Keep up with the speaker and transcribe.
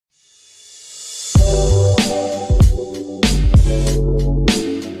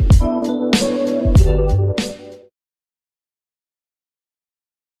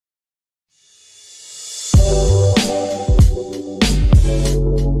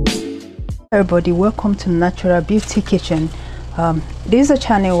Everybody, welcome to Natural Beauty Kitchen. This is a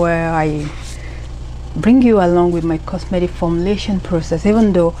channel where I bring you along with my cosmetic formulation process.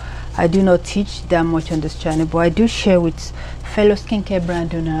 Even though I do not teach that much on this channel, but I do share with fellow skincare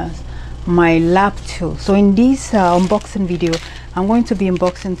brand owners my lab tool. So in this unboxing video, I'm going to be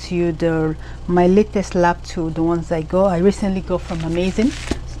unboxing to you my latest lab tool, the ones I recently got from Amazing.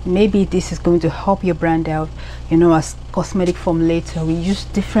 Maybe this is going to help your brand out. You know, as cosmetic formulator, we use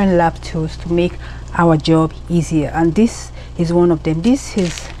different lab tools to make our job easier, and this is one of them. This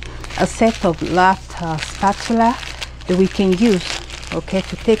is a set of lab spatula that we can use, okay,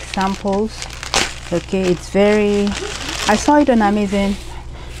 to take samples. Okay, it's very, I saw it on Amazon.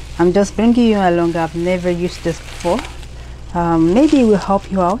 I'm just bringing you along. I've never used this before. Maybe it will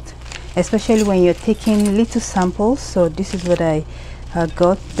help you out, especially when you're taking little samples. So this is what I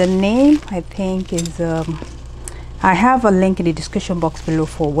got. The name, I think, is I have a link in the description box below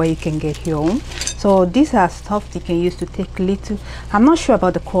for where you can get your own. So these are stuff you can use to take little. I'm not sure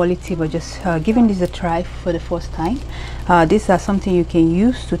about the quality, but just giving this a try for the first time. These are something you can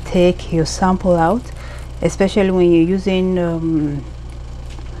use to take your sample out, especially when you're using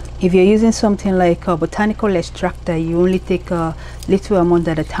if you're using something like a botanical extractor. You only take a little amount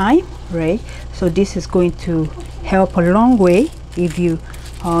at a time, right? So this is going to help a long way if you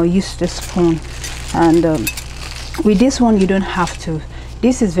use the spoon. And with this one, you don't have to.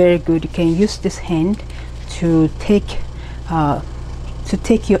 This is very good. You can use this hand to take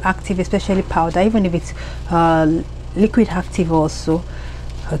your active, especially powder, even if it's liquid active also.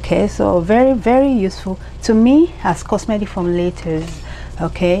 Okay, so very, very useful to me as cosmetic formulators.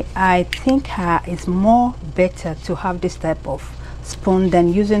 Okay, I think it's more better to have this type of spoon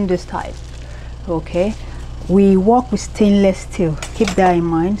than using this type. Okay, we work with stainless steel, keep that in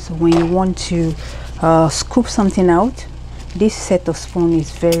mind. So when you want to scoop something out, this set of spoon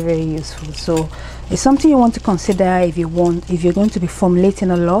is very, very useful. So it's something you want to consider if you're going to be formulating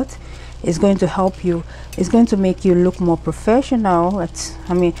a lot. It's going to help you. It's going to make you look more professional.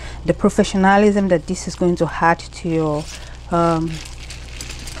 I mean, the professionalism that this is going to add to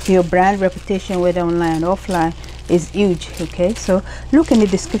your brand reputation, whether online or offline, is huge. Okay, so look in the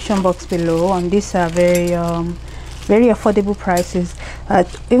description box below, and these are very very affordable prices.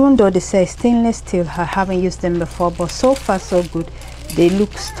 Even though they say stainless steel, I haven't used them before, but so far so good. They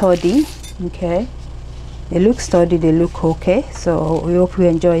look sturdy. Okay, they look sturdy, they look okay. So we hope you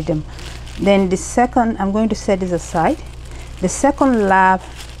enjoy them. Then the second, I'm going to set this aside. The second lab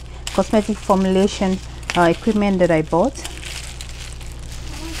cosmetic formulation equipment that I bought.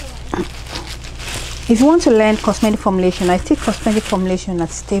 If you want to learn cosmetic formulation, I take cosmetic formulation at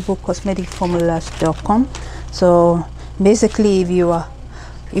stablecosmeticformulas.com. So basically, if you are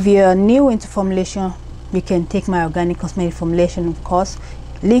new into formulation, you can take my organic cosmetic formulation course,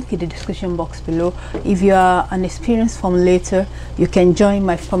 link in the description box below. If you are an experienced formulator, you can join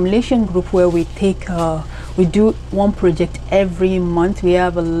my formulation group, where we do one project every month. We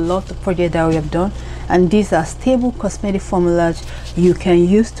have a lot of projects that we have done, and these are stable cosmetic formulas you can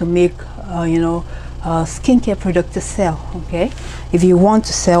use to make skincare product to sell. Okay, if you want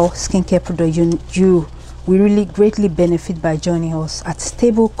to sell skincare product, you will really greatly benefit by joining us at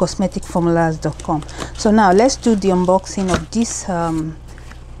stablecosmeticformulas.com. So now let's do the unboxing of this.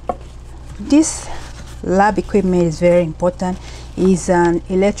 This lab equipment is very important. It's an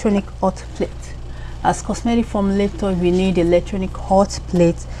electronic hot plate. As cosmetic formulator, we need electronic hot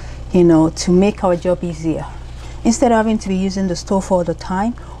plate, to make our job easier. Instead of having to be using the stove all the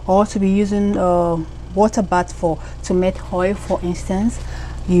time, or to be using water bath to make oil, for instance,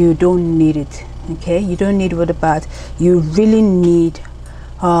 you don't need it. Okay, you don't need water bath. You really need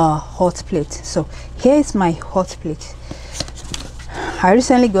a hot plate. So here is my hot plate. I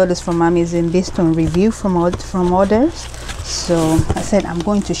recently got this from Amazon based on review from others. So I said I'm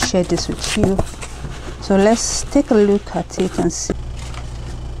going to share this with you. So let's take a look at it and see.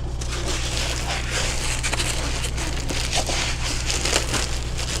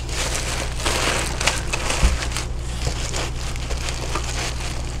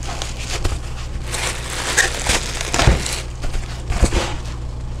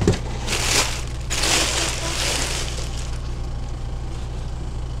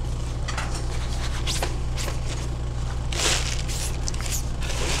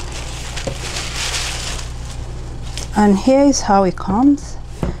 And here is how it comes.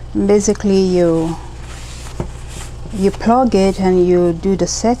 Basically, you plug it and you do the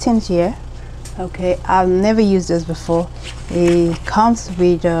settings here. Okay, I've never used this before. It comes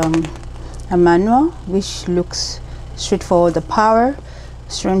with a manual, which looks straightforward. The power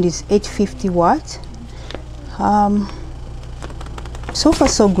strength is 850 watts. So far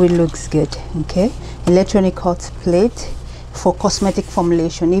so good, looks good. Okay, electronic hot plate for cosmetic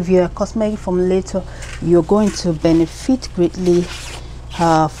formulation. If you're a cosmetic formulator, you're going to benefit greatly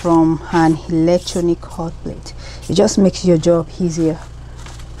from an electronic hot plate. It just makes your job easier.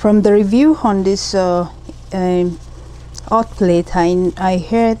 From the review on this hot plate, I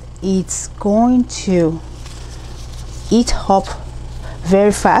heard it's going to heat up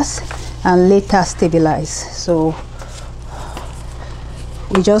very fast and later stabilize. So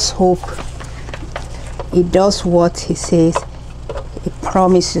we just hope it does what it says it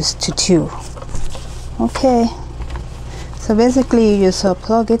promises to do. Okay, so basically you just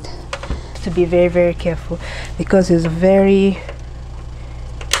plug it. To be very careful because it's very.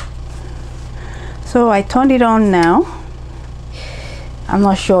 So I turned it on now. I'm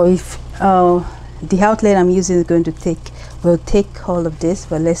not sure if the outlet I'm using is going to will take all of this,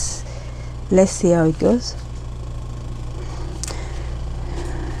 but let's see how it goes.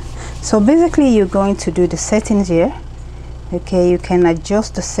 So basically you're going to do the settings here. Okay, you can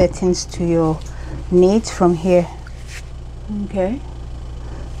adjust the settings to your needs from here. Okay,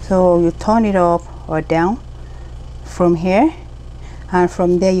 so you turn it up or down from here, and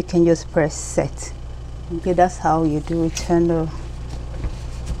from there you can just press set. Okay, that's how you do it. And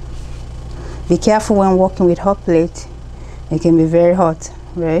be careful when working with hot plate. It can be very hot,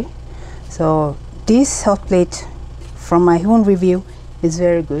 right? So this hot plate, from my own review, is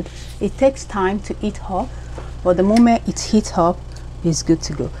very good. It takes time to heat up, but the moment it heats up, it's good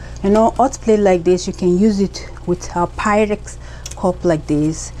to go. You know, hot plate like this, you can use it with a Pyrex cup like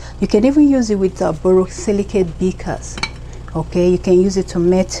this. You can even use it with borosilicate beakers. Okay, you can use it to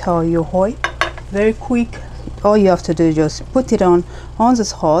melt your oil very quick. All you have to do is just put it on. Once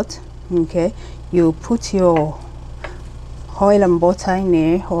it's hot, okay, you put your oil and butter in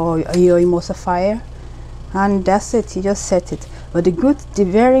there or your emulsifier, and that's it. You just set it. But the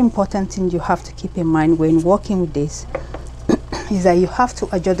very important thing you have to keep in mind when working with this is that you have to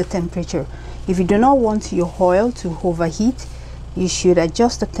adjust the temperature. If you do not want your oil to overheat, you should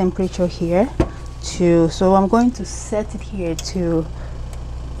adjust the temperature here to, so I'm going to set it here to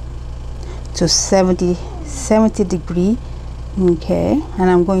 70 degree. Okay, and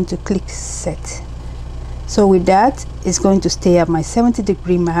I'm going to click set. So with that, it's going to stay at my 70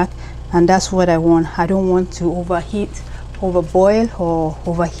 degree mark, and that's what I want. I don't want to overheat, overboil, or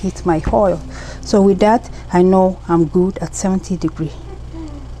overheat my oil. So with that, I know I'm good at 70 degree.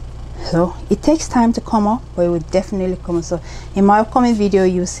 So it takes time to come up, but it will definitely come up. So in my upcoming video,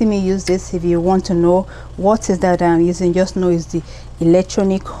 you'll see me use this. If you want to know what is that I'm using, just know it's the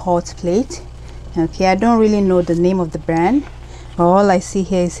electronic hot plate. Okay, I don't really know the name of the brand. All I see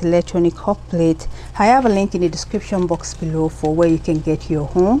here is electronic hot plate. I have a link in the description box below for where you can get your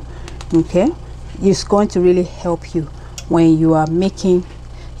own. Okay, it's going to really help you when you are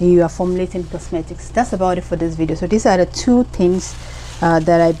formulating cosmetics. That's about it for this video. So these are the two things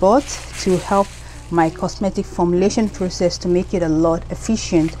that I bought to help my cosmetic formulation process to make it a lot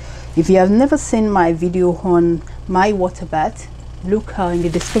efficient. If you have never seen my video on my water bath, look in the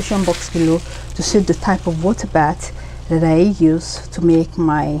description box below to see the type of water bath that I use to make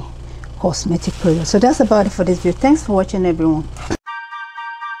my cosmetic products. So that's about it for this video. Thanks for watching, everyone.